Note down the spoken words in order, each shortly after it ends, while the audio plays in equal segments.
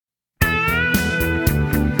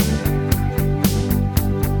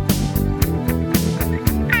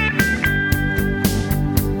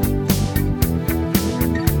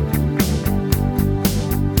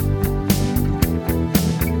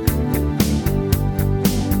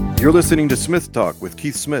You're listening to Smith Talk with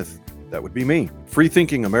Keith Smith. That would be me.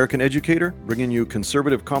 Free-thinking American educator, bringing you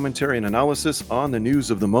conservative commentary and analysis on the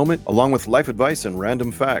news of the moment, along with life advice and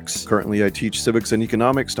random facts. Currently, I teach civics and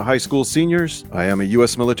economics to high school seniors. I am a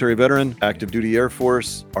U.S. military veteran, active duty Air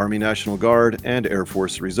Force, Army National Guard, and Air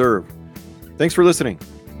Force Reserve. Thanks for listening.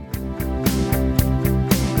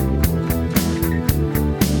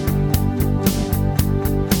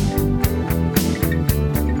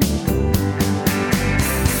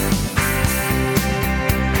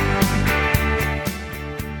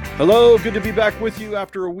 Hello, good to be back with you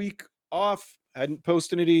after a week off. I hadn't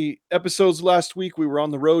posted any episodes last week. We were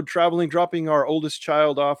on the road traveling, dropping our oldest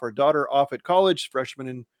child off, our daughter off at college, freshman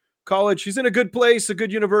in college. She's in a good place, a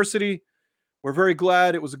good university. We're very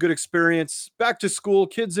glad. It was a good experience. Back to school,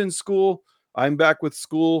 kids in school. I'm back with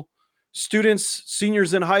school students,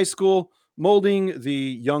 seniors in high school, molding the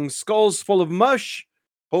young skulls full of mush,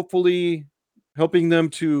 hopefully helping them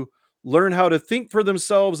to learn how to think for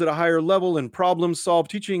themselves at a higher level and problem solve,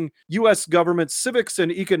 teaching U.S. government civics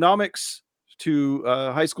and economics to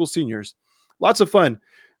high school seniors. Lots of fun.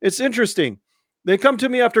 It's interesting. They come to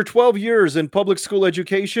me after 12 years in public school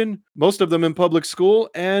education, most of them in public school,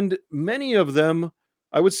 and many of them,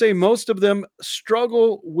 I would say most of them,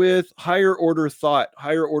 struggle with higher order thought,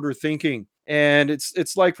 higher order thinking. And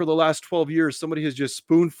it's like for the last 12 years, somebody has just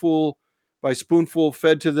spoonful by spoonful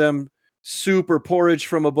fed to them soup or porridge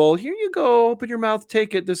from a bowl. Here you go. Open your mouth.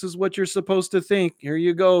 Take it. This is what you're supposed to think. Here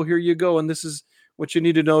you go. Here you go. And this is what you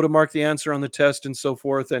need to know to mark the answer on the test and so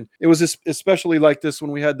forth. And it was especially like this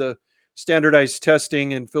when we had the standardized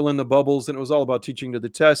testing and fill in the bubbles, and it was all about teaching to the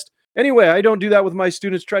test. Anyway, I don't do that with my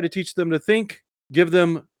students. Try to teach them to think, give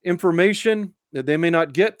them information that they may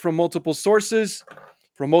not get from multiple sources,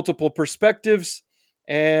 from multiple perspectives.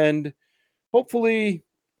 And hopefully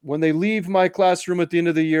when they leave my classroom at the end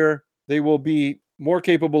of the year, they will be more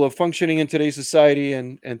capable of functioning in today's society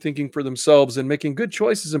and thinking for themselves and making good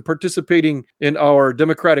choices and participating in our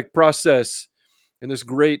democratic process in this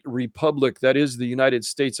great republic that is the United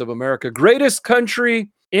States of America, greatest country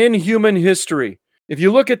in human history. If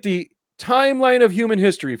you look at the timeline of human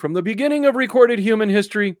history, from the beginning of recorded human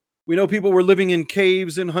history, we know people were living in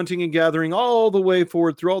caves and hunting and gathering all the way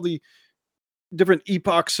forward through all the different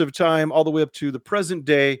epochs of time, all the way up to the present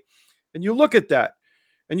day. And you look at that,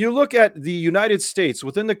 and you look at the United States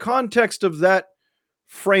within the context of that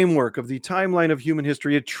framework of the timeline of human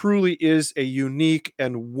history. It truly is a unique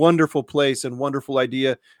and wonderful place and wonderful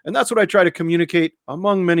idea. And that's what I try to communicate,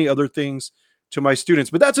 among many other things, to my students.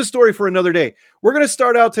 But that's a story for another day. We're going to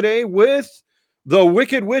start out today with the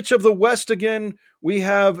Wicked Witch of the West again. We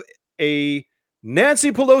have a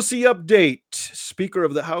Nancy Pelosi update. Speaker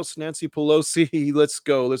of the House, Nancy Pelosi. Let's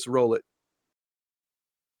go. Let's roll it.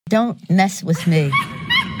 Don't mess with me.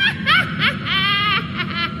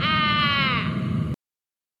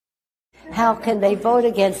 How can they vote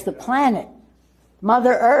against the planet?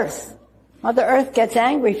 Mother Earth. Mother Earth gets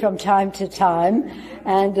angry from time to time,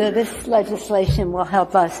 and this legislation will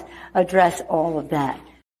help us address all of that.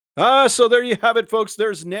 So there you have it, folks.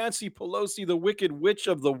 There's Nancy Pelosi, the Wicked Witch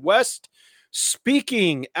of the West,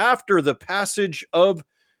 speaking after the passage of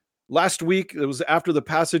last week. It was after the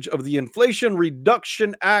passage of the Inflation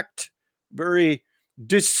Reduction Act. Very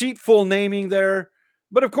deceitful naming there.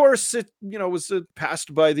 But of course, it was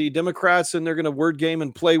passed by the Democrats, and they're going to word game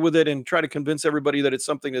and play with it and try to convince everybody that it's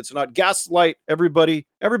something that's not. Gaslight everybody.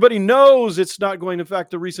 Everybody knows it's not going. In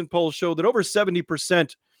fact, the recent polls show that over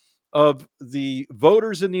 70% of the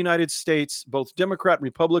voters in the United States, both Democrat,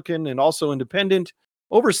 Republican, and also independent,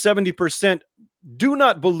 over 70% do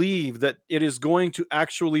not believe that it is going to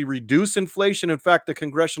actually reduce inflation. In fact, the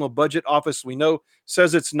Congressional Budget Office, we know,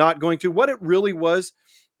 says it's not going to. What it really was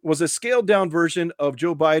a scaled down version of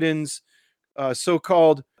Joe Biden's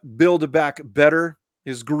so-called Build Back Better,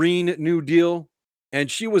 his Green New Deal. And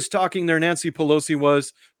she was talking there, Nancy Pelosi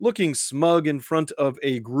was looking smug in front of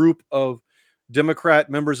a group of Democrat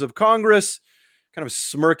members of Congress, kind of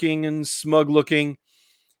smirking and smug looking.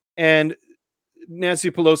 And Nancy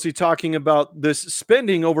Pelosi talking about this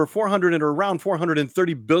spending over around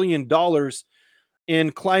 $430 billion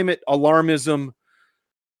in climate alarmism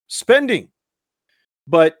spending.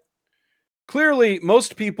 But clearly,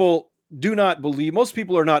 most people do not believe, most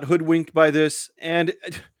people are not hoodwinked by this. And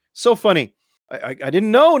so funny. I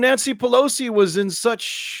didn't know Nancy Pelosi was in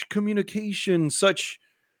such communication, such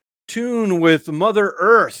tune with Mother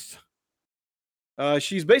Earth.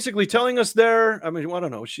 She's basically telling us there, I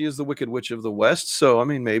don't know, she is the Wicked Witch of the West. So,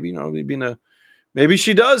 maybe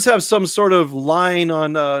she does have some sort of line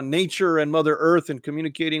on nature and Mother Earth and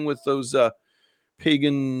communicating with those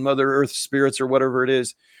pagan Mother Earth spirits or whatever it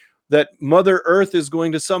is. that Mother Earth is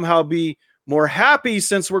going to somehow be more happy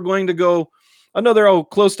since we're going to go another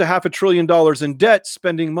close to $500 billion in debt,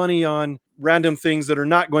 spending money on random things that are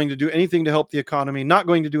not going to do anything to help the economy, not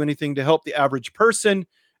going to do anything to help the average person,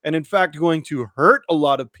 and in fact going to hurt a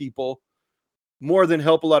lot of people more than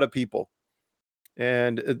help a lot of people.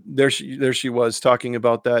 And there she was talking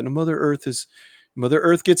about that. And Mother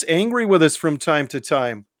Earth gets angry with us from time to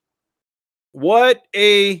time. What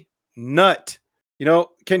a nut.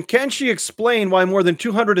 Can she explain why more than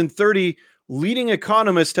 230 leading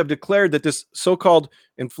economists have declared that this so-called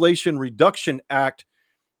Inflation Reduction Act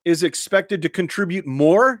is expected to contribute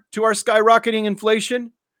more to our skyrocketing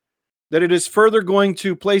inflation? That it is further going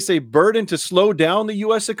to place a burden to slow down the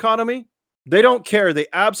U.S. economy? They don't care. They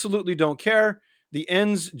absolutely don't care. The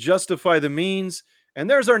ends justify the means. And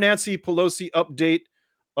there's our Nancy Pelosi update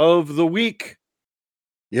of the week.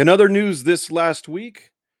 In other news this last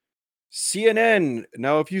week, CNN.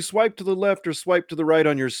 Now, if you swipe to the left or swipe to the right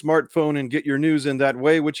on your smartphone and get your news in that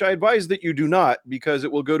way, which I advise that you do not, because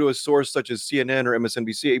it will go to a source such as CNN or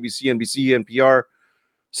MSNBC, ABC, NBC, NPR,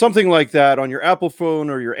 something like that on your Apple phone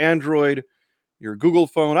or your Android, your Google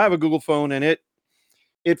phone. I have a Google phone, and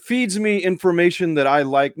it feeds me information that I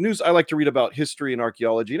like. News I like to read about history and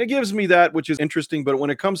archaeology, and it gives me that, which is interesting. But when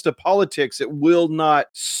it comes to politics, it will not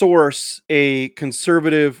source a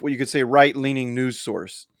conservative, what you could say, right-leaning news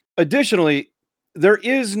source. Additionally, there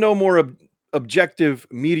is no more objective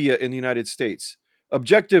media in the United States.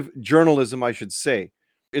 Objective journalism, I should say.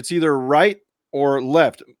 It's either right or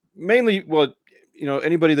left. Mainly,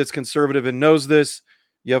 anybody that's conservative and knows this,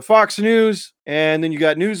 you have Fox News, and then you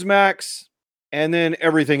got Newsmax, and then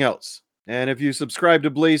everything else. And if you subscribe to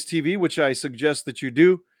Blaze TV, which I suggest that you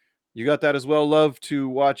do, you got that as well. Love to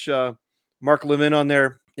watch Mark Levin on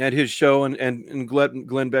there and his show, and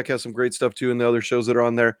Glenn Beck has some great stuff too, and the other shows that are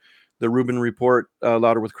on there, the Rubin Report,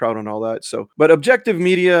 Louder with Crowd, and all that. So, but objective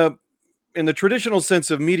media, in the traditional sense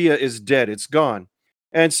of media, is dead. It's gone.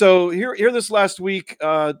 And so here this last week,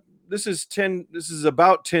 this is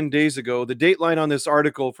about 10 days ago. The dateline on this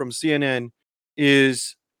article from CNN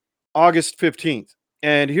is August 15th.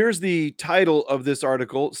 And here's the title of this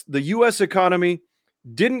article: The U.S. economy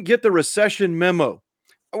didn't get the recession memo.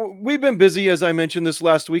 We've been busy, as I mentioned this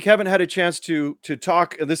last week. Haven't had a chance to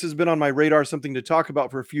talk. This has been on my radar, something to talk about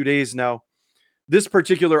for a few days now. This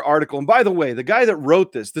particular article. And by the way, the guy that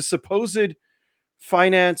wrote this, the supposed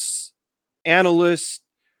finance analyst,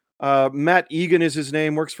 Matt Egan is his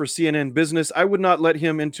name, works for CNN Business. I would not let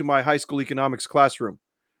him into my high school economics classroom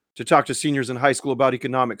to talk to seniors in high school about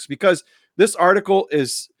economics, because this article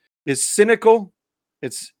is cynical,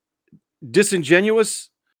 it's disingenuous,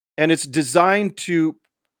 and it's designed to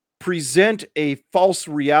present a false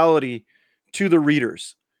reality to the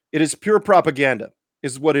readers. It is pure propaganda,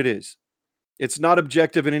 is what it is. It's not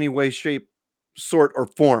objective in any way, shape, sort, or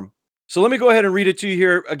form. So let me go ahead and read it to you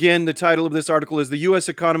here. Again, the title of this article is The U.S.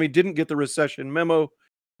 Economy Didn't Get the Recession Memo.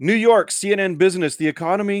 New York, CNN Business, the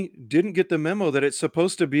economy didn't get the memo that it's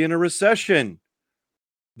supposed to be in a recession.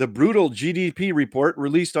 The brutal GDP report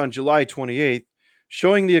released on July 28th,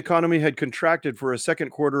 showing the economy had contracted for a second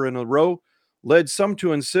quarter in a row, led some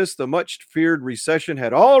to insist the much-feared recession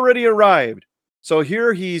had already arrived. So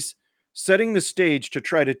here he's setting the stage to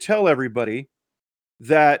try to tell everybody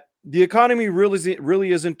that the economy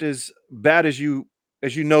really isn't as bad as you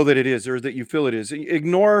know that it is, or that you feel it is.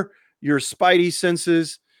 Ignore your spidey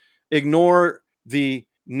senses. Ignore the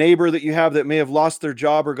neighbor that you have that may have lost their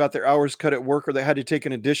job or got their hours cut at work, or they had to take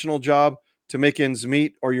an additional job to make ends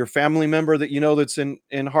meet, or your family member that you know that's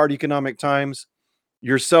in hard economic times.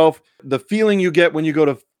 Yourself, the feeling you get when you go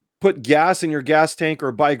to put gas in your gas tank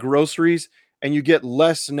or buy groceries, and you get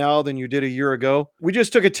less now than you did a year ago. We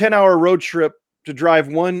just took a 10-hour road trip to drive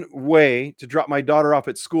one way to drop my daughter off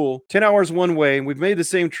at school, 10 hours one way, and we've made the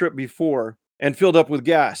same trip before and filled up with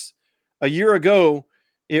gas. A year ago,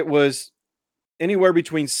 it was anywhere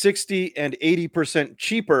between 60 and 80%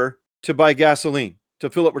 cheaper to buy gasoline, to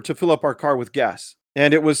fill up our car with gas.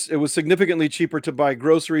 And it was significantly cheaper to buy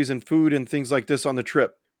groceries and food and things like this on the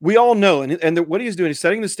trip. We all know, and what he's doing is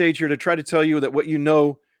setting the stage here to try to tell you that what you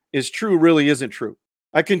know is true really isn't true.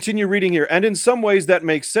 I continue reading here. And in some ways that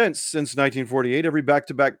makes sense. Since 1948, every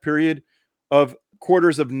back-to-back period of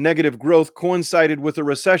quarters of negative growth coincided with a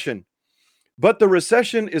recession. But the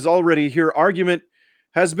recession is already here. Argument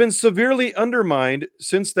has been severely undermined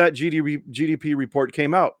since that GDP report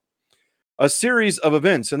came out. A series of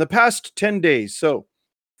events in the past 10 days, so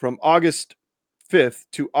from August 5th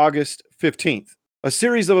to August 15th, a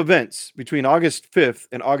series of events between August 5th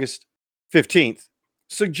and August 15th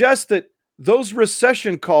suggest that those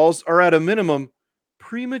recession calls are at a minimum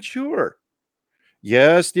premature.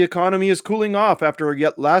 Yes, the economy is cooling off after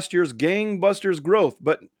yet last year's gangbusters growth,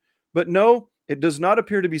 but no, it does not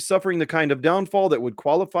appear to be suffering the kind of downfall that would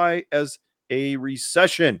qualify as a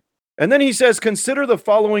recession. And then he says, consider the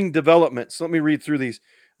following developments. Let me read through these.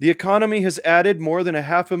 The economy has added more than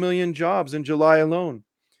 500,000 jobs in July alone.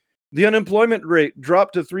 The unemployment rate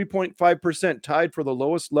dropped to 3.5%, tied for the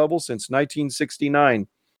lowest level since 1969.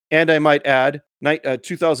 And I might add,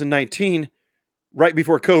 2019, right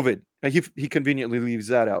before COVID. He conveniently leaves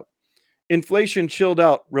that out. Inflation chilled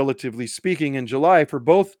out, relatively speaking, in July for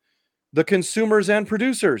both the consumers and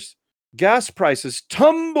producers. Gas prices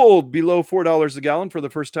tumbled below $4 a gallon for the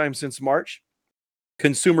first time since March.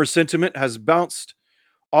 Consumer sentiment has bounced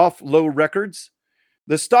off low records.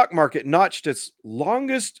 The stock market notched its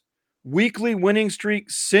longest weekly winning streak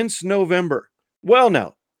since November. Well,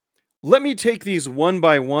 now, let me take these one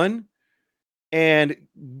by one and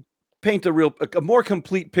paint a more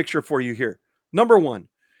complete picture for you here. Number one,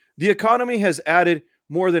 the economy has added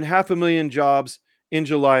more than 500,000 jobs in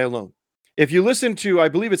July alone. If you listen to, I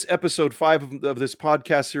believe it's episode 5 of this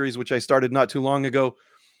podcast series, which I started not too long ago,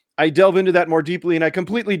 I delve into that more deeply and I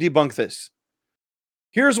completely debunk this.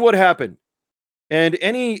 Here's what happened. And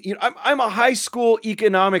I'm a high school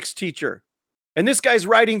economics teacher, and this guy's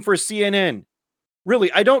writing for CNN.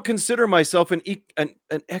 Really, I don't consider myself an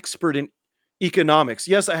expert in economics.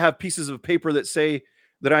 Yes, I have pieces of paper that say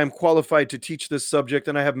that I am qualified to teach this subject,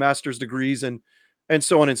 and I have master's degrees and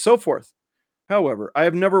so on and so forth. However, I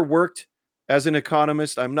have never worked as an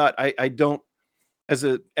economist. I don't, as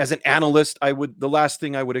an analyst, the last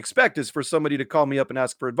thing I would expect is for somebody to call me up and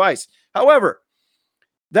ask for advice. However,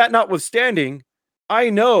 that notwithstanding, I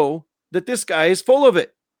know that this guy is full of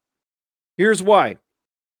it. Here's why.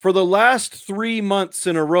 For the last 3 months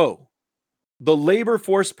in a row, the labor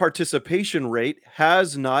force participation rate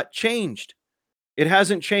has not changed. It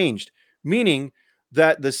hasn't changed, meaning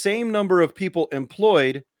that the same number of people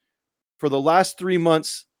employed for the last 3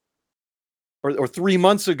 months or 3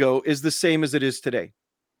 months ago is the same as it is today.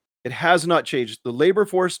 It has not changed. The labor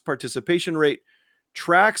force participation rate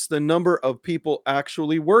tracks the number of people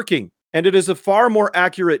actually working. And it is a far more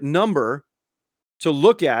accurate number to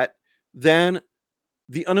look at than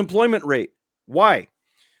the unemployment rate. Why?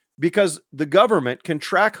 Because the government can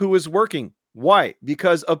track who is working. Why?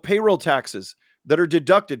 Because of payroll taxes that are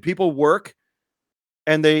deducted. People work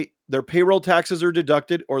and their payroll taxes are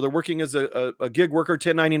deducted, or they're working as a gig worker,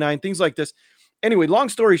 1099, things like this. Anyway, long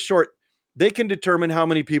story short, they can determine how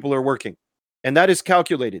many people are working. And that is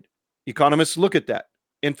calculated. Economists look at that.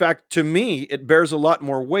 In fact, to me, it bears a lot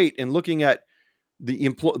more weight in looking at the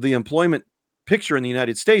employment picture in the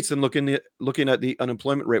United States than looking at the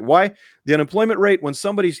unemployment rate. Why? The unemployment rate, when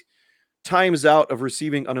somebody times out of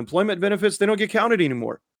receiving unemployment benefits, they don't get counted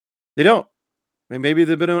anymore. They don't. And maybe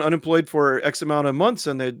they've been unemployed for X amount of months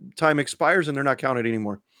and the time expires and they're not counted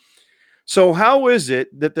anymore. So how is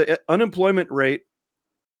it that the unemployment rate,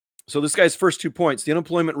 so this guy's first 2 points, the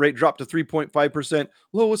unemployment rate dropped to 3.5%,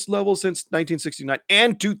 lowest level since 1969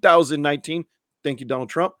 and 2019. Thank you, Donald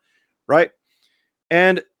Trump, right?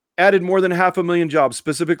 And added more than 500,000 jobs,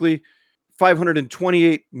 specifically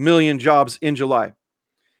 528 million jobs in July.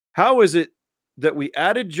 How is it that we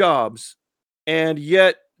added jobs and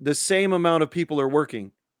yet the same amount of people are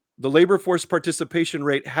working? The labor force participation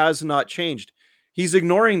rate has not changed. He's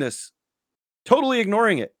ignoring this, totally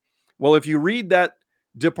ignoring it. Well, if you read that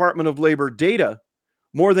Department of Labor data,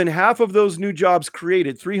 more than half of those new jobs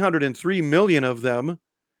created, 303 million of them,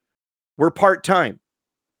 were part-time.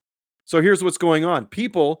 So here's what's going on.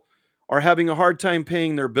 People are having a hard time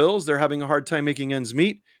paying their bills. They're having a hard time making ends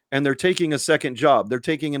meet, and they're taking a second job. They're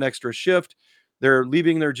taking an extra shift. They're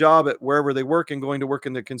leaving their job at wherever they work and going to work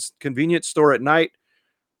in the convenience store at night.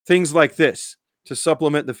 Things like this to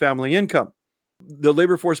supplement the family income. The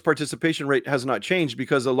labor force participation rate has not changed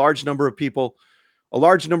because a large number of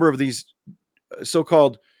these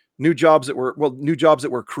so-called new jobs that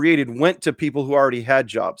were created went to people who already had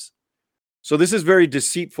jobs. So this is very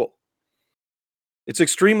deceitful. It's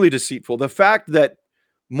extremely deceitful. The fact that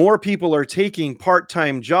more people are taking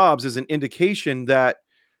part-time jobs is an indication that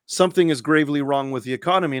something is gravely wrong with the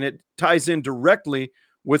economy, and it ties in directly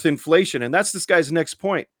with inflation. And that's this guy's next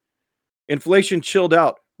point. Inflation chilled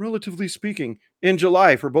out, relatively speaking, in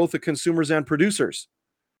July for both the consumers and producers.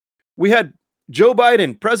 We had Joe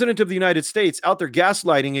Biden, President of the United States, out there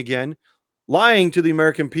gaslighting again, lying to the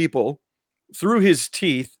American people through his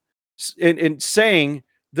teeth and saying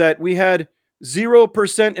that we had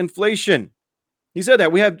 0% inflation. He said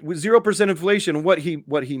that we had 0% inflation. What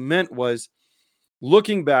he meant was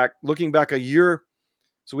looking back a year.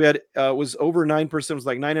 So we had was over 9%, was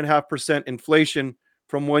like 9.5% inflation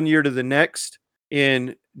from one year to the next.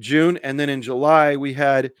 in June, and then in July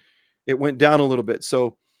it went down a little bit.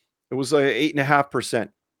 So it was like 8.5%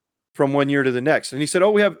 from one year to the next. And he said,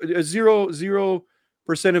 "Oh, we have a 0%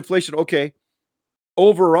 inflation." Okay,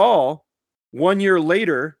 overall, 1 year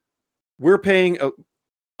later, we're paying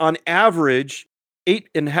on average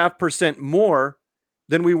 8.5% more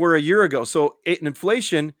than we were a year ago. So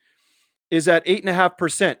inflation is at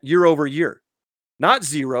 8.5% year over year, not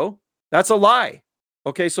zero. That's a lie.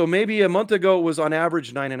 Okay, so maybe a month ago it was on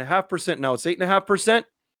average 9.5%. Now it's 8.5%.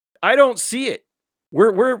 I don't see it.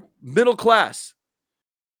 We're middle class.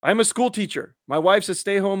 I'm a school teacher. My wife's a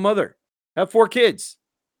stay-home mother. I have 4 kids.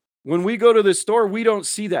 When we go to the store, we don't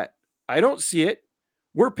see that. I don't see it.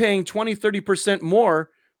 We're paying 20, 30% more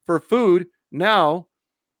for food now.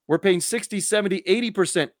 We're paying 60, 70,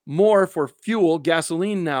 80% more for fuel,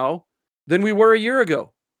 gasoline now than we were a year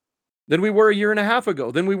ago, than we were a year and a half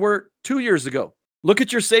ago, than we were 2 years ago. Look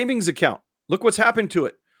at your savings account. Look what's happened to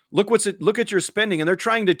it. Look at your spending. And they're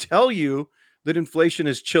trying to tell you that inflation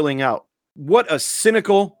is chilling out. What a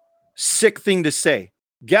cynical, sick thing to say.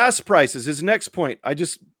 Gas prices is the next point. I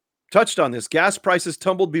just touched on this. Gas prices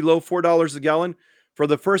tumbled below $4 a gallon for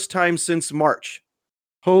the first time since March.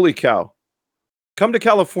 Holy cow. Come to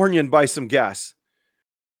California and buy some gas.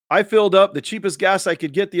 I filled up. The cheapest gas I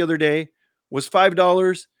could get the other day was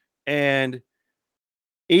 $5.80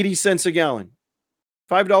 a gallon.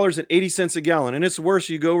 $5.80 a gallon. And it's worse.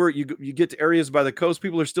 You go over, you get to areas by the coast,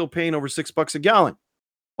 people are still paying over $6 a gallon.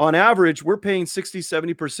 On average, we're paying 60,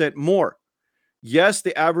 70% more. Yes,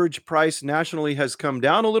 the average price nationally has come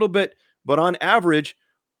down a little bit, but on average,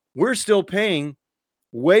 we're still paying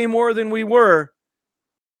way more than we were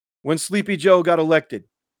when Sleepy Joe got elected,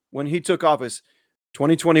 when he took office,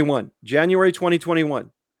 2021, January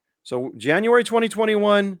 2021. So January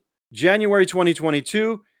 2021, January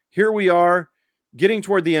 2022, here we are getting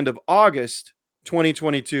toward the end of August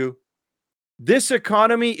 2022. This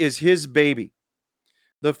economy is his baby.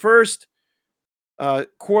 The first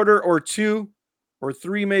quarter or 2 or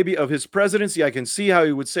 3 maybe of his presidency, I can see how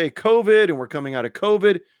he would say COVID and we're coming out of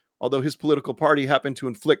COVID, although his political party happened to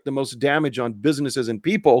inflict the most damage on businesses and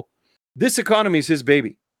people. This economy is his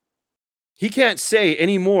baby. He can't say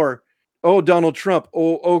anymore, "Oh, Donald Trump,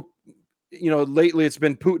 lately it's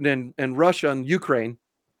been Putin and Russia and Ukraine."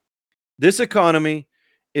 This economy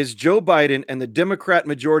is Joe Biden and the Democrat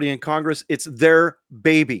majority in Congress. It's their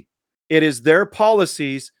baby. It is their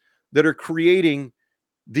policies that are creating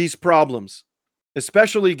these problems,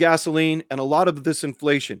 especially gasoline and a lot of this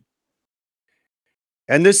inflation.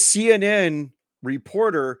 And this CNN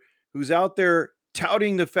reporter who's out there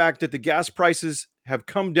touting the fact that the gas prices have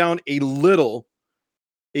come down a little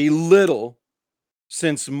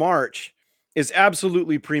since March is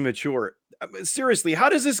absolutely premature. Seriously, how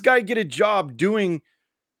does this guy get a job doing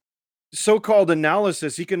so-called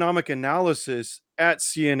analysis, economic analysis at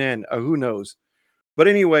CNN? Who knows? But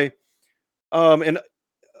anyway, and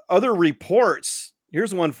other reports,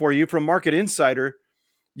 here's one for you from Market Insider.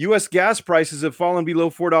 U.S. gas prices have fallen below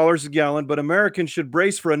 $4 a gallon, but Americans should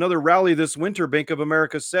brace for another rally this winter, Bank of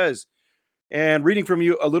America says. And reading from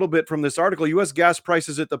you a little bit from this article, U.S. gas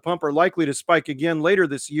prices at the pump are likely to spike again later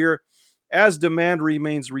this year as demand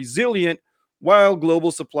remains resilient while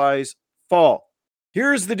global supplies fall.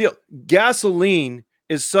 Here's the deal. Gasoline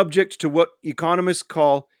is subject to what economists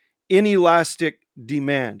call inelastic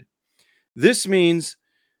demand. This means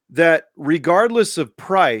that regardless of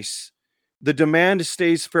price, the demand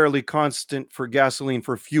stays fairly constant for gasoline,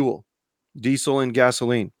 for fuel, diesel and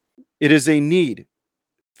gasoline. It is a need.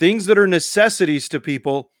 Things that are necessities to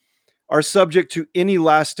people are subject to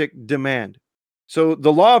inelastic demand. So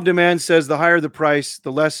the law of demand says the higher the price,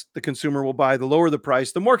 the less the consumer will buy. The lower the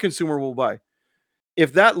price, the more consumer will buy.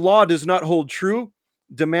 If that law does not hold true,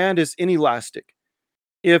 demand is inelastic.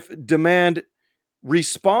 If demand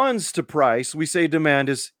responds to price, we say demand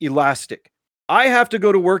is elastic. I have to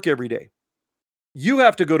go to work every day. You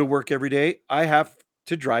have to go to work every day. I have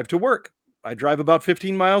to drive to work. I drive about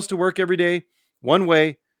 15 miles to work every day, one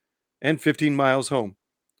way, and 15 miles home.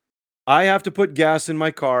 I have to put gas in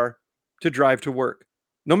my car to drive to work.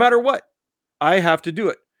 No matter what, I have to do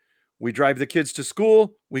it. We drive the kids to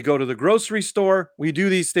school. We go to the grocery store. We do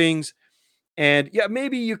these things. And yeah,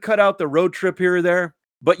 maybe you cut out the road trip here or there,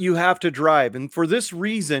 but you have to drive. And for this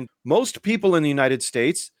reason, most people in the United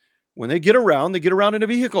States, when they get around in a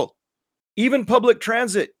vehicle. Even public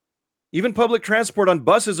transit, even public transport on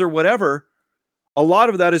buses or whatever, a lot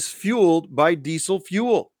of that is fueled by diesel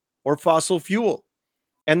fuel or fossil fuel.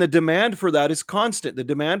 And the demand for that is constant. The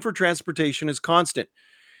demand for transportation is constant.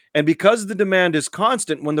 And because the demand is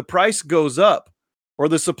constant, when the price goes up or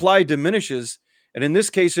the supply diminishes, And in this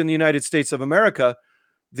case, in the United States of America,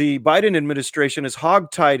 the Biden administration has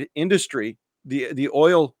hogtied industry, the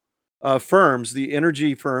oil firms, the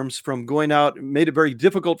energy firms, from going out, made it very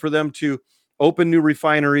difficult for them to open new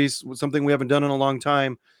refineries, something we haven't done in a long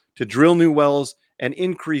time, to drill new wells and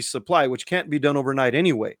increase supply, which can't be done overnight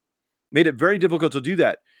anyway. Made it very difficult to do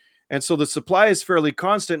that. And so the supply is fairly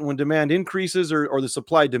constant. When demand increases or the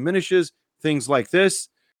supply diminishes, things like this,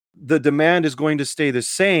 the demand is going to stay the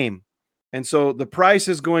same. And so the price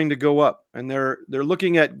is going to go up. And they're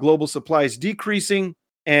looking at global supplies decreasing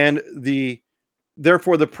and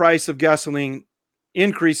therefore the price of gasoline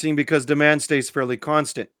increasing because demand stays fairly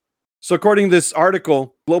constant. So according to this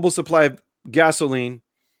article, global supply of gasoline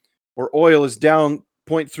or oil is down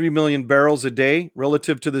 0.3 million barrels a day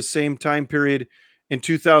relative to the same time period in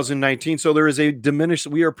 2019. So there is a diminished,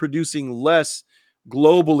 we are producing less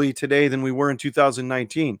globally today than we were in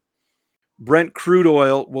 2019. Brent crude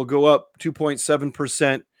oil will go up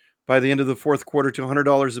 2.7% by the end of the fourth quarter to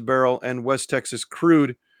 $100 a barrel, and West Texas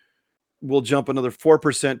crude will jump another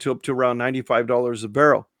 4% to up to around $95 a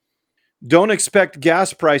barrel. Don't expect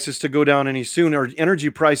gas prices to go down any soon, or energy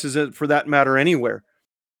prices for that matter anywhere.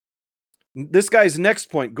 This guy's next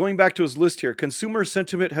point, going back to his list here, consumer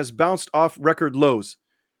sentiment has bounced off record lows.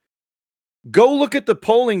 Go look at the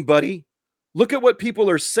polling, buddy. Look at what people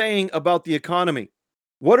are saying about the economy.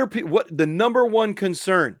 What the number one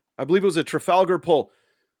concern? I believe it was a Trafalgar poll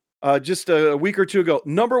just a week or two ago.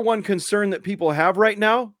 Number one concern that people have right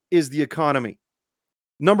now is the economy.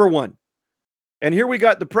 Number one. And here we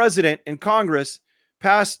got the president and Congress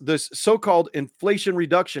pass this so-called Inflation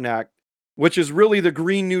Reduction Act, which is really the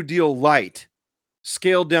Green New Deal light,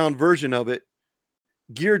 scaled down version of it,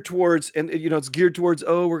 geared towards, and it's geared towards,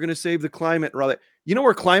 we're going to save the climate. Rather, you know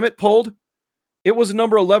where climate polled? It was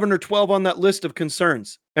number 11 or 12 on that list of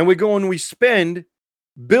concerns. And we go and we spend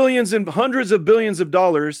billions and hundreds of billions of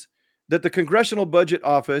dollars that the Congressional Budget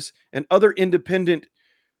Office and other independent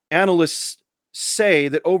analysts say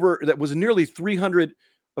that was nearly 300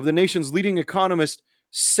 of the nation's leading economists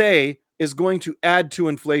say is going to add to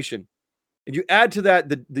inflation. And you add to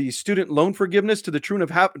that the student loan forgiveness to the tune of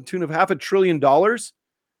half $1 trillion,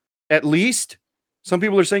 at least. Some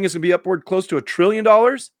people are saying it's going to be upward close to $1 trillion.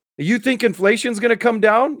 You think inflation's going to come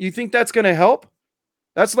down? You think that's going to help?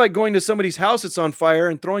 That's like going to somebody's house that's on fire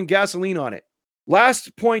and throwing gasoline on it.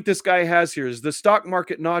 Last point this guy has here is the stock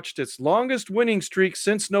market notched its longest winning streak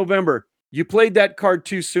since November. You played that card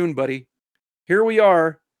too soon, buddy. Here we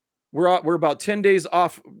are. We're about 10 days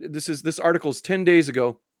off. This article's 10 days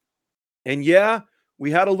ago. And yeah,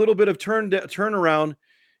 we had a little bit of turnaround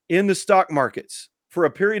in the stock markets for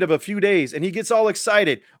a period of a few days. And he gets all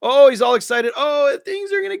excited. He's all excited.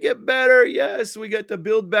 Things are going to get better. Yes, we got to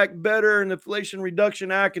build back better, and the Inflation Reduction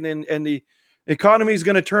Act, and the economy is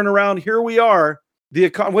going to turn around. Here we are.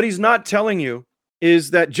 What he's not telling you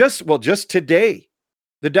is that just today,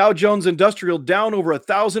 the Dow Jones Industrial down over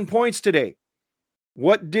 1,000 points today.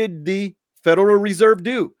 What did the Federal Reserve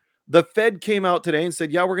do? The Fed came out today and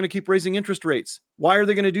said, yeah, we're going to keep raising interest rates. Why are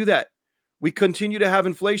they going to do that? We continue to have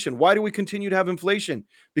inflation. Why do we continue to have inflation?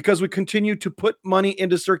 Because we continue to put money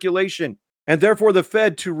into circulation. And therefore, the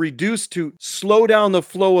Fed, to slow down the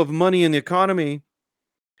flow of money in the economy,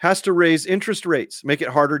 has to raise interest rates, make it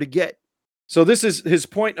harder to get. So this is his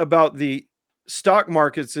point about the stock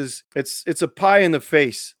markets. It's a pie in the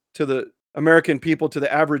face to the American people, to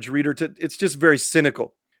the average reader. It's just very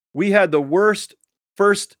cynical. We had the worst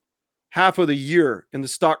first half of the year in the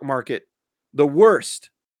stock market, the worst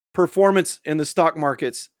performance in the stock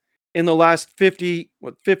markets in the last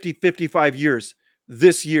 55 years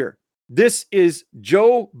this year. This is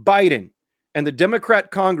Joe Biden and the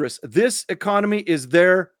Democrat Congress. This economy is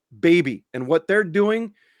their baby. And what they're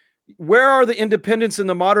doing, where are the independents and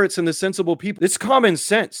the moderates and the sensible people? It's common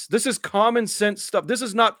sense. This is common sense stuff. This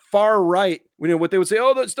is not far right. What they would say,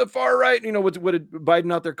 that's the far right. What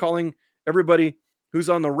Biden out there calling everybody who's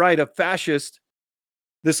on the right a fascist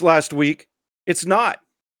this last week. It's not.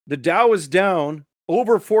 The Dow is down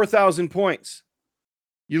over 4,000 points.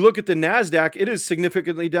 You look at the NASDAQ, it is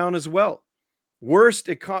significantly down as well. Worst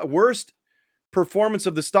performance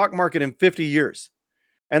of the stock market in 50 years.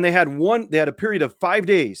 And they had a period of 5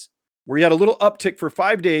 days where you had a little uptick for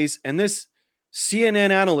 5 days. And this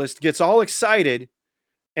CNN analyst gets all excited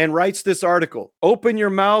and writes this article. Open your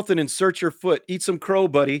mouth and insert your foot. Eat some crow,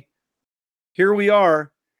 buddy. Here we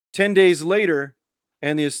are 10 days later,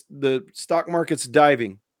 and the stock market's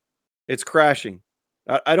diving. It's crashing.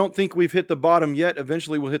 I don't think we've hit the bottom yet.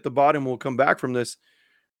 Eventually we'll hit the bottom. We'll come back from this,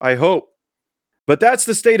 I hope. But that's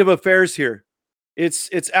the state of affairs here. It's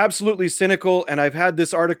absolutely cynical, and I've had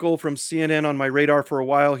this article from CNN on my radar for a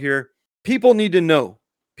while here. People need to know.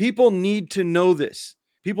 People need to know this.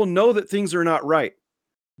 People know that things are not right.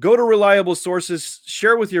 Go to reliable sources,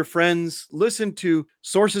 share with your friends, listen to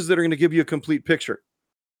sources that are going to give you a complete picture.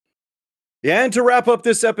 And to wrap up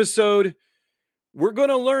this episode, we're going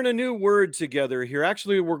to learn a new word together here.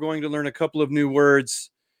 Actually, we're going to learn a couple of new words.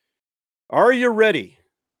 Are you ready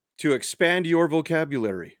to expand your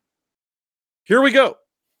vocabulary? Here we go.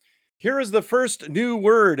 Here is the first new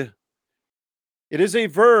word. It is a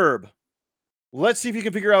verb. Let's see if you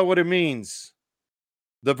can figure out what it means.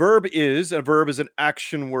 A verb is an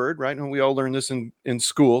action word, right? And we all learn this in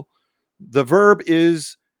school. The verb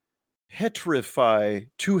is heterify,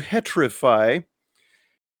 to heterify.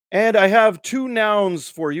 And I have two nouns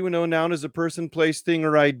for you. A noun is a person, place, thing,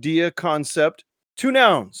 or idea, concept. Two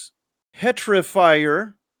nouns,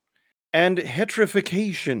 heterifier and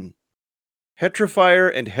heterification.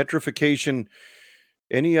 Heterifier and heterification.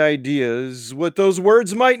 Any ideas what those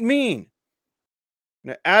words might mean?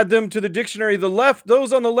 Now add them to the dictionary.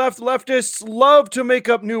 Those on the left, leftists love to make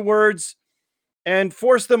up new words and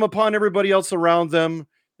force them upon everybody else around them.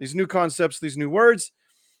 These new concepts, these new words.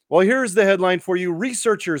 Well, here's the headline for you.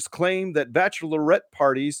 Researchers claim that bachelorette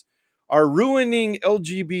parties are ruining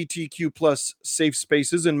LGBTQ plus safe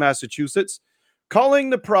spaces in Massachusetts, calling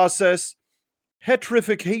the process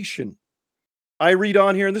heterification. I read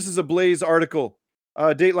on here, and this is a Blaze article.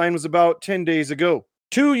 Dateline was about 10 days ago.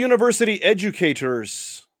 Two university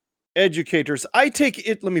educators. I take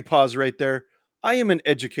it, let me pause right there. I am an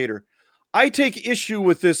educator. I take issue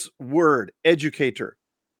with this word, educator.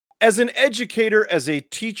 As an educator, as a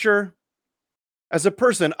teacher, as a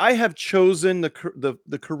person, I have chosen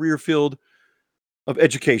the career field of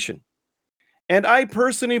education. And I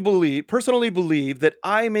personally believe that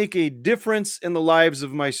I make a difference in the lives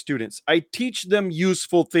of my students. I teach them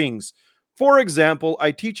useful things. For example,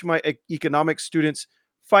 I teach my economics students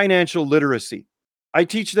financial literacy. I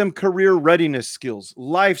teach them career readiness skills,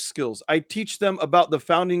 life skills. I teach them about the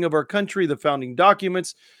founding of our country, the founding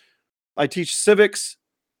documents. I teach civics.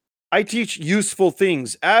 I teach useful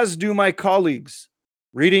things, as do my colleagues.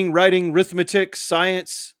 Reading, writing, arithmetic,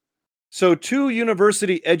 science. So, two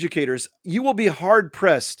university educators, you will be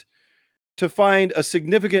hard-pressed to find a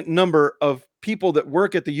significant number of people that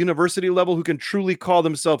work at the university level who can truly call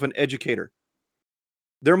themselves an educator.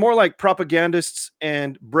 They're more like propagandists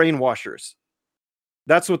and brainwashers.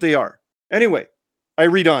 That's what they are. Anyway, I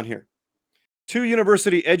read on here. Two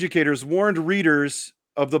university educators warned readers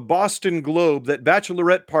of the Boston Globe that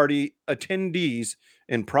bachelorette party attendees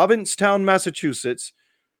in Provincetown, Massachusetts,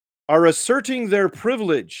 are asserting their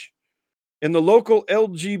privilege in the local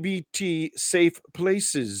LGBT safe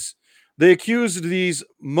places. They accused these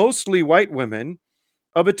mostly white women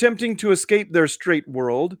of attempting to escape their straight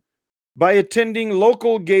world by attending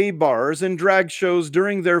local gay bars and drag shows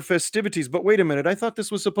during their festivities. But wait a minute, I thought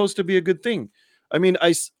this was supposed to be a good thing. I mean,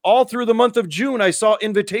 all through the month of June, I saw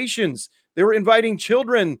invitations. They were inviting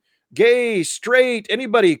children, gay, straight,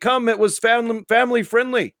 anybody, come. It was family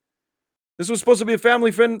friendly. This was supposed to be a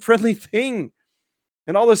family friendly thing.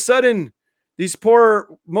 And all of a sudden, these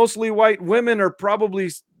poor, mostly white women are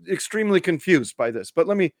probably extremely confused by this. But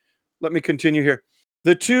let me continue here.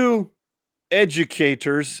 The two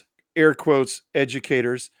educators, air quotes,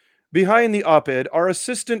 educators, behind the op-ed are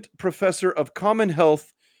assistant professor of common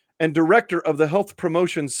health and director of the Health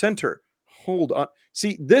Promotion Center. Hold on.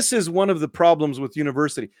 See, this is one of the problems with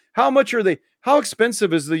university. How much are they? How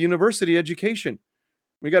expensive is the university education?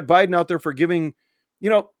 We got Biden out there for giving,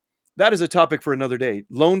 that is a topic for another day.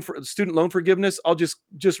 Student loan forgiveness. I'll just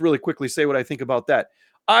really quickly say what I think about that.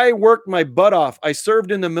 I worked my butt off. I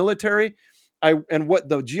served in the military. And what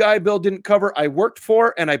the GI Bill didn't cover, I worked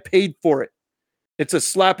for and I paid for it. It's a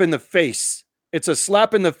slap in the face. It's a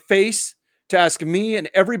slap in the face to ask me and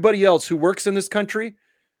everybody else who works in this country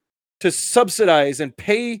to subsidize and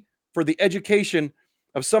pay for the education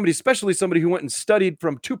of somebody, especially somebody who went and studied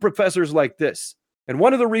from two professors like this. And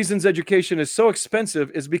one of the reasons education is so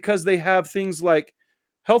expensive is because they have things like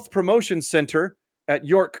Health Promotion Center at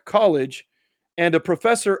York College and a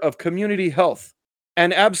professor of community health.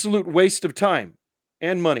 An absolute waste of time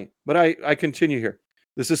and money. But I continue here.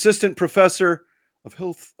 This assistant professor of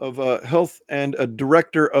health and a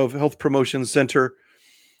director of Health Promotion Center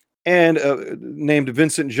and named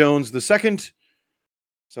Vincent Jones II.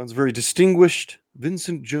 Sounds very distinguished.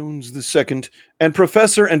 Vincent Jones II, and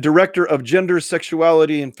professor and director of gender,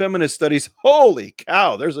 sexuality, and feminist studies. Holy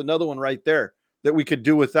cow, there's another one right there that we could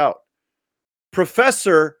do without.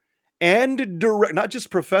 Professor and not just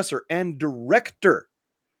professor, and director.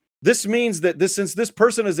 This means that since this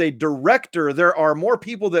person is a director, there are more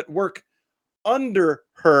people that work under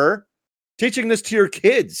her teaching this to your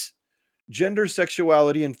kids. Gender,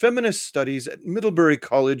 Sexuality, and Feminist Studies at Middlebury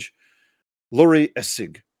College, Lori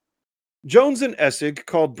Essig. Jones and Essig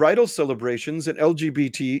called bridal celebrations and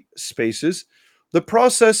LGBT spaces the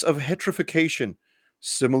process of heterification,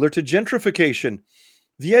 similar to gentrification.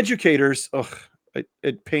 The educators,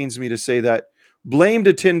 it pains me to say that, blamed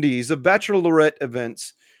attendees of bachelorette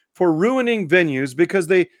events for ruining venues because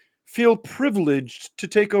they feel privileged to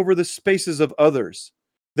take over the spaces of others.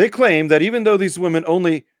 They claim that even though these women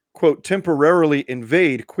only, quote, temporarily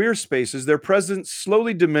invade queer spaces, their presence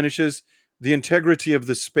slowly diminishes the integrity of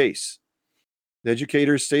the space. The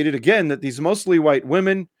educators stated again that these mostly white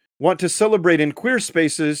women want to celebrate in queer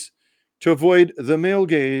spaces to avoid the male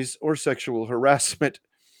gaze or sexual harassment.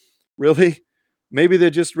 Really? Maybe they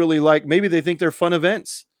just really maybe they think they're fun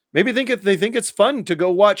events. Maybe they think it's fun to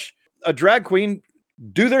go watch a drag queen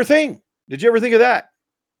do their thing. Did you ever think of that?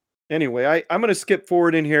 Anyway, I'm going to skip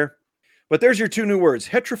forward in here. But there's your two new words,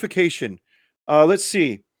 heterification. Let's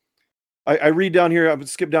see. I read down here, I'm going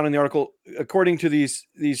to skip down in the article. According to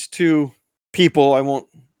these two people, I won't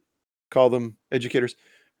call them educators,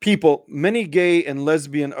 people, many gay and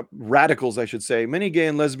lesbian, radicals, I should say, many gay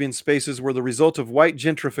and lesbian spaces were the result of white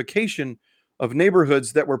gentrification of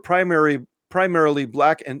neighborhoods that were primarily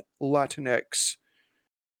Black and Latinx.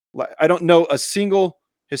 I don't know a single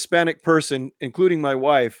Hispanic person, including my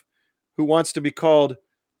wife, who wants to be called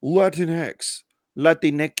Latinx,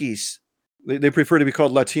 Latinx. They prefer to be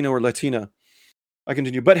called Latino or Latina. I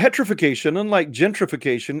continue. But heterification, unlike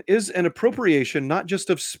gentrification, is an appropriation not just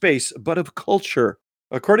of space, but of culture.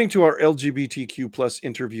 According to our LGBTQ plus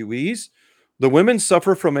interviewees, the women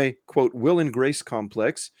suffer from a, quote, will and grace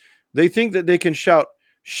complex. They think that they can shout,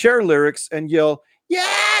 share lyrics, and yell,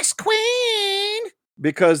 yes, queen,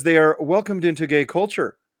 because they are welcomed into gay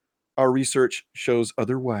culture. Our research shows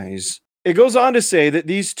otherwise. It goes on to say that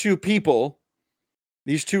these two people,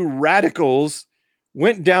 these two radicals,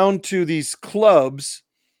 went down to these clubs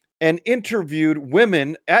and interviewed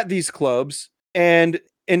women at these clubs and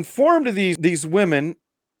informed these women,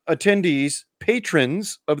 attendees,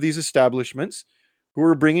 patrons of these establishments who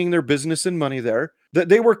were bringing their business and money there, that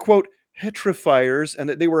they were, quote, heterifiers, and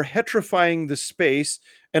that they were heterifying the space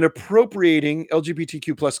and appropriating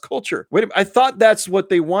LGBTQ plus culture. Wait a minute, I thought that's what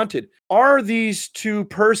they wanted. Are these two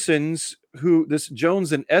persons this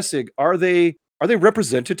Jones and Essig, are they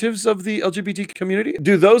representatives of the LGBT community?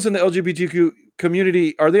 Do those in the LGBTQ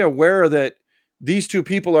community, are they aware that these two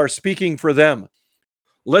people are speaking for them?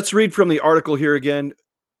 Let's read from the article here again.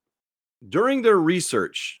 During their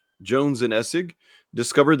research, Jones and Essig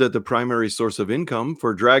discovered that the primary source of income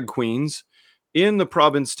for drag queens in the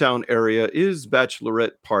Provincetown area is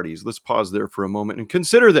bachelorette parties. Let's pause there for a moment and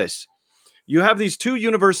consider this. You have these two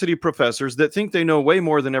university professors that think they know way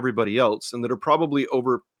more than everybody else and that are probably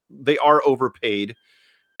overpaid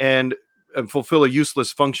and fulfill a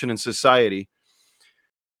useless function in society.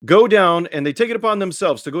 Go down, and they take it upon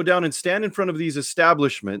themselves to go down and stand in front of these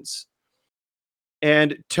establishments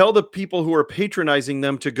and tell the people who are patronizing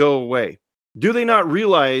them to go away. Do they not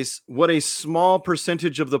realize what a small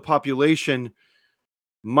percentage of the population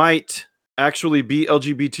might actually be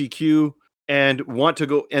LGBTQ and want to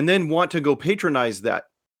go patronize that?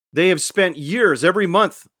 They have spent years, every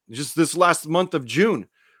month, just this last month of June,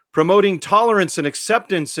 promoting tolerance and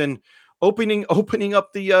acceptance and opening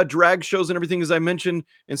up the drag shows and everything, as I mentioned,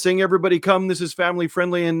 and saying, everybody come, this is family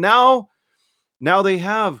friendly. And now they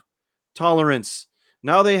have tolerance.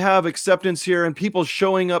 Now they have acceptance here and people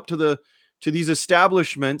showing up to these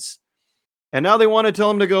establishments. And now they want to tell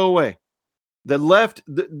them to go away. The left,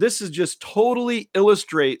 this is just totally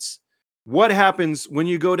illustrates what happens when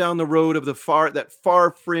you go down the road of that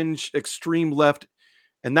far fringe extreme left.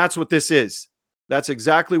 And that's what this is. That's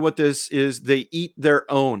exactly what this is. They eat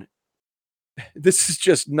their own. This is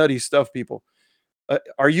just nutty stuff, people.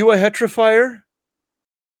 Are you a heterifier?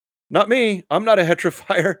 Not me. I'm not a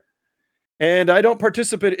heterifier. And I don't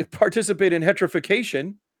participate in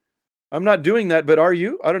heterification. I'm not doing that, but are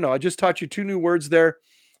you? I don't know. I just taught you two new words there.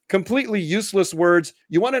 Completely useless words.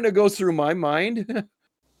 You want to go through my mind?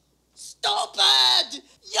 Stupid!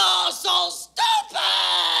 You're so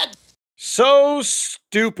stupid! So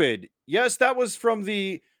stupid. Yes, that was for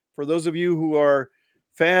those of you who are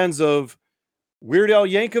fans of Weird Al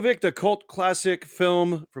Yankovic, the cult classic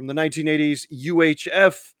film from the 1980s,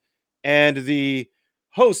 UHF, and the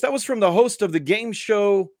host. That was from the host of the game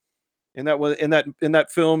show. And that was in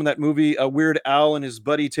that film, in that movie, Weird Al and his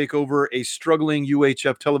buddy take over a struggling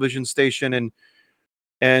UHF television station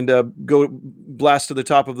and go blast to the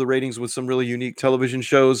top of the ratings with some really unique television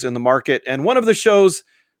shows in the market. And one of the shows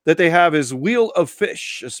that they have is Wheel of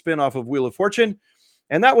Fish, a spinoff of Wheel of Fortune.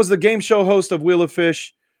 And that was the game show host of Wheel of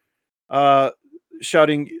Fish.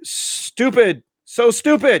 shouting, "Stupid, so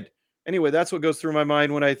stupid." Anyway, that's what goes through my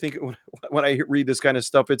mind when I think when I read this kind of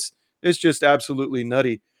stuff. It's just absolutely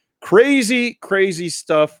nutty, crazy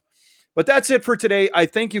stuff. But that's it for today. I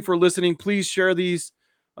thank you for listening. Please share these.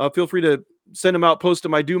 Feel free to send them out, post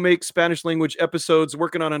them. I do make Spanish language episodes.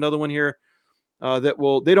 Working on another one here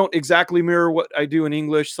they don't exactly mirror what I do in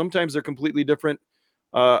English. Sometimes they're completely different.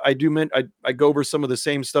 I go over some of the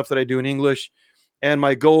same stuff that I do in English. And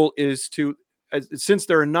my goal is to, since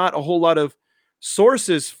there are not a whole lot of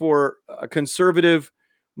sources for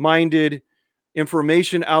conservative-minded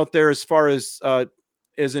information out there as far as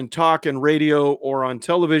in talk and radio or on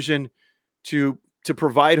television, to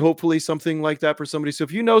provide hopefully something like that for somebody. So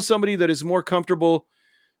if you know somebody that is more comfortable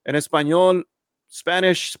in Espanol,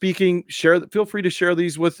 Spanish speaking, feel free to share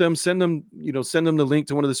these with them. Send them the link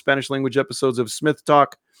to one of the Spanish language episodes of Smith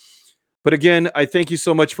Talk. But again, I thank you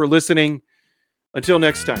so much for listening. Until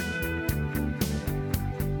next time.